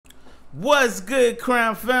What's good,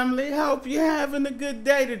 Crown family? Hope you're having a good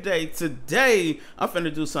day today. Today, I'm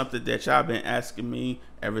finna do something that y'all been asking me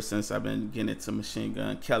ever since I've been getting into Machine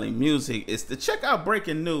Gun Kelly music. Is to check out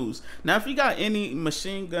breaking news. Now, if you got any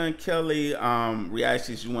Machine Gun Kelly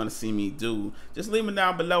reactions you want to see me do, just leave them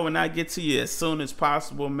down below and I'll get to you as soon as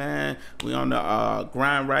possible, man. We on the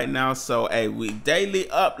grind right now, so hey, we daily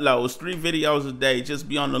uploads, 3 videos a day. Just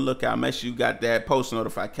be on the lookout. Make sure you got that post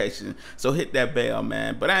notification, so hit that bell,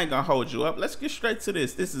 man. But I ain't gonna hold you up. Let's get straight to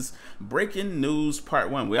this. This is breaking news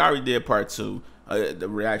part 1. We already did part 2. The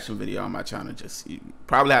reaction video on my channel. Just you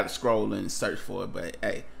probably have to scroll and search for it, but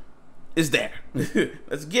hey, it's there.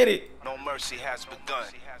 Let's get it. No mercy has begun.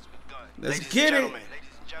 Let's get it.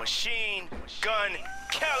 Machine Gun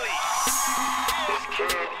Kelly. This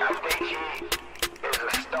kid, I think he is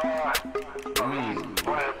a star.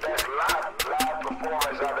 One of the best live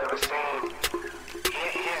performers I've ever seen.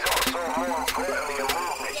 He's also more importantly a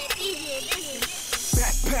movement.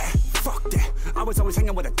 Backpack, fuck that. I was always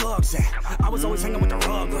hanging with the thugs at. I was always hanging with the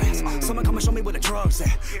rugrats. Someone come and show me where the drugs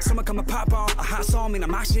at. Someone come and pop on a hot song, mean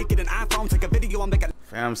my shit, get an iPhone, take a video, and make a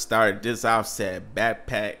Fam started this off, said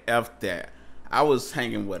backpack F that. I was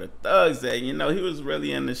hanging with the thugs that, you know, he was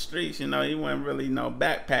really in the streets, you know, he wasn't really no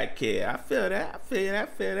backpack kid. I feel that, I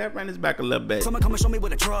feel that. Run this back a little bit. Someone come and show me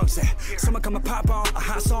where the drugs at. Someone come and pop on a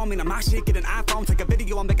hot song, mean my shit, get an iPhone, take a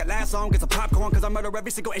video, and make a last song, get some popcorn, cause I murder every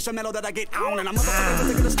single instrumental that I get on. And I'm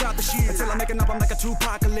motherfucking gonna stop the shit until I'm making up, I'm like a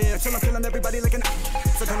Tupacalypse. Until I'm killing everybody like an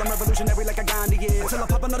until I'm revolutionary like a Gandhi is. Until I'm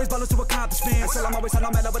popping all these ballers to accomplishments. Until I'm always on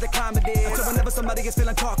no matter what the climate is. Until whenever somebody is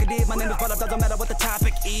feeling talkative, my name is brought up, doesn't matter what the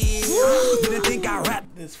topic is. Didn't think I rap.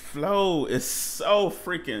 This flow is so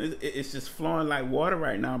freaking, it's just flowing like water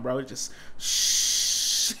right now, bro. It's just shh.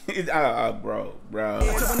 Bro.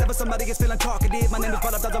 So whenever somebody is feeling talkative, my name is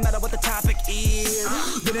brought up, doesn't matter what the topic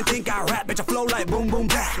is. Didn't think I rap, bitch, I flow like boom, boom,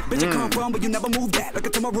 back. Bitch, I come from, but you never move that. Look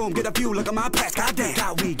into my room, get a view, look at my past. Goddamn,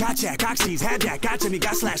 got weed, got jack, got cheese, had that, got Jimmy,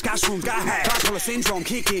 got slash, got shrooms, got hack. Bipolar syndrome,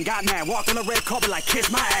 kick in, got mad, walked on the red carpet like kiss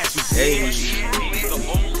my ass. Hey.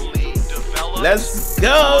 Let's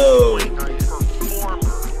go.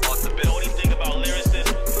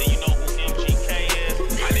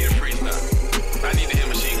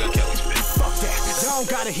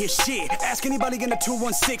 Gotta hear shit. Ask anybody in the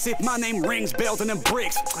 216 if my name rings bells and them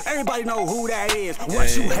bricks. Everybody know who that is.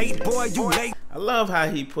 What you hate, boy, you late. I love how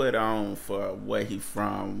he put on for where he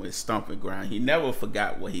from with Stomping Ground. He never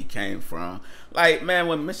forgot where he came from. Like, man,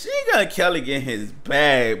 when Machine Gun Kelly get his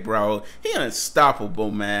bag, bro, he unstoppable,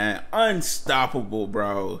 man. Unstoppable,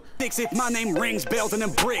 bro. If my name rings bells and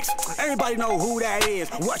them bricks, everybody know who that is.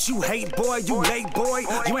 What you hate, boy, you late, boy.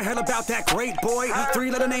 You ain't heard about that great boy.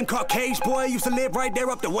 3-letter name called Cage Boy. Used to live right there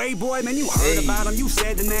up the way, boy. Man, you heard about him, you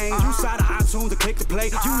said the name. You saw the iTunes to click to play.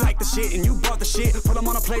 You like the shit and you bought the shit. Put him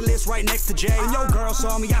on a playlist right next to Jay. And your girl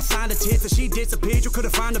saw me, I signed a tits and she disappeared. You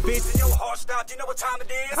couldn't find a bitch. And your heart stopped, you know what time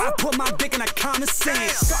it is? I put my dick in a common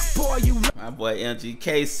sense. Fuck, boy, you. My boy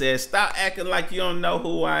MGK says, stop acting like you don't know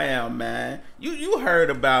who I am, man. You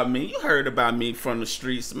heard about me. You heard about me from the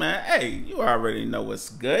streets, man. Hey, you already know what's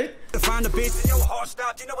good. To find a bitch and your heart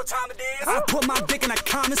stopped, you know what time it is? I put my dick in a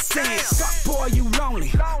common sense. Fuck, boy, you lonely.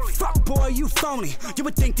 Fuck, boy, you phony. You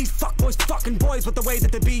would think these fuck boys fucking boys with the way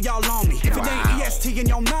that they be y'all on me. If it ain't EST in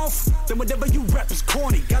your mouth, then whatever you rep is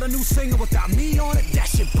corny. Got a new single without me on it? That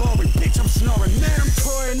shit boring. Bitch, I'm snoring. Man, I'm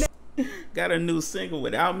touring. Got a new single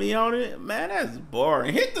without me on it? Man, that's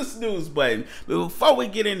boring. Hit the snooze button. But before we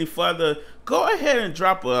get any further, go ahead and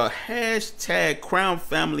drop a hashtag Crown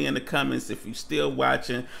Family in the comments if you're still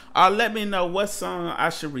watching. Or let me know what song I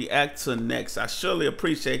should react to next. I surely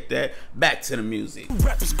appreciate that. Back to the music.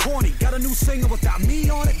 Rap is corny. Got a new single without me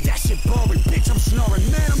on it? That shit boring. Bitch, I'm snoring.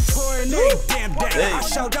 Man, I'm touring every damn day. I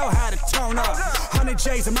showed y'all how to turn up. 100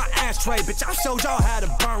 J's in my ashtray. Bitch, I showed y'all how to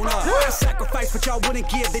burn up. I sacrifice what y'all wouldn't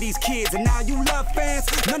give to these kids. And now you love fans.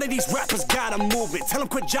 None of these rappers got a movement. Tell them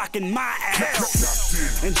quit jocking my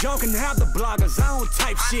ass. And joking how the bloggers, I don't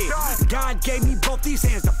type shit. God gave me both these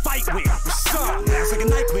hands to fight with. What's up? Ass like a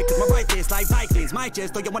night quick, cause my right fist like Vikings. Might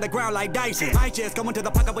just throw you on the ground like Dyson. Might just go into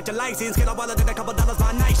the pocket with your license. Get a wallet and a couple dollars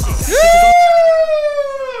by night shit.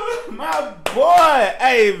 My boy,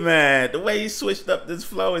 hey man, the way you switched up this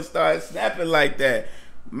flow and started snapping like that.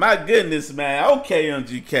 My goodness, man. Okay,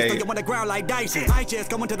 MGK. You on the ground like Dyson. I just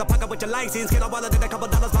go into the pocket with your license. Get a wallet and a couple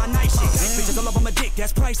dollars by night shit. Bitches all over my dick,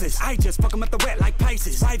 that's priceless. I just fuck them at the wet like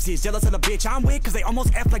Pisces. Vibes is jealous of the bitch I'm with, cause they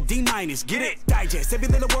almost F like D-. Get it? Digest every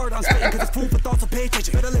little word I'm spitting, cause it's food for thought, so pay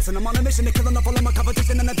attention. Better listen, I'm on a mission to kill enough all of my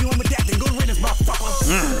competition, and I'm doing with that. Then good riddance,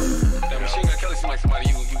 motherfucker. That Machine Gun Kelly seems like somebody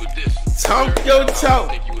you would diss. Talk your talk.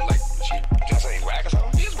 I think you would like. Just say whack or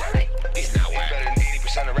something? He's whack. He's not whack. He's better than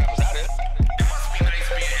 80% of rappers out there.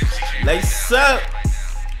 Lace up.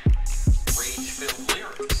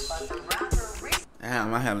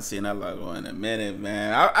 Damn, I haven't seen that logo in a minute,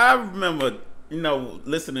 man. I remember, you know,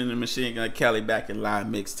 listening to Machine Gun Kelly back in live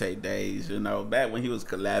mixtape days, you know, back when he was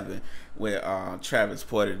collabing with Travis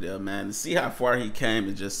Porter there, man. To see how far he came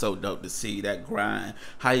is just so dope to see that grind,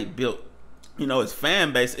 how he built, you know, his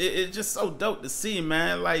fan base. It's just so dope to see,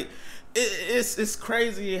 man. Like, it's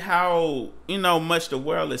crazy how, you know, much the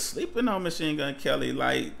world is sleeping on Machine Gun Kelly.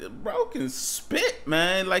 Like, bro can spit,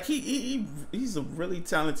 man. Like, he's a really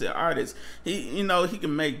talented artist. You know, he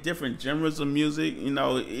can make different genres of music. You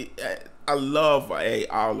know, I love a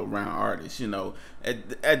all-around artist. You know,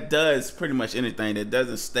 it does pretty much anything. That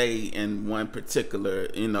doesn't stay in one particular,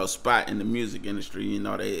 you know, spot in the music industry. You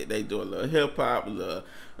know, they do a little hip-hop, a little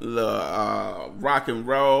rock and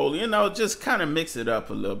roll, you know, just kind of mix it up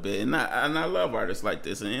a little bit. And I love artists like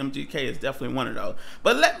this, and MGK is definitely one of those.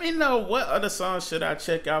 But let me know, what other songs should I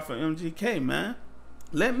check out for MGK, man?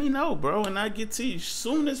 Let me know, bro, and I get to you as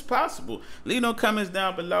soon as possible. Leave no comments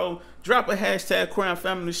down below. Drop a hashtag Crown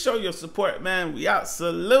Family. Show your support, man. We out.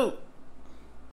 Salute.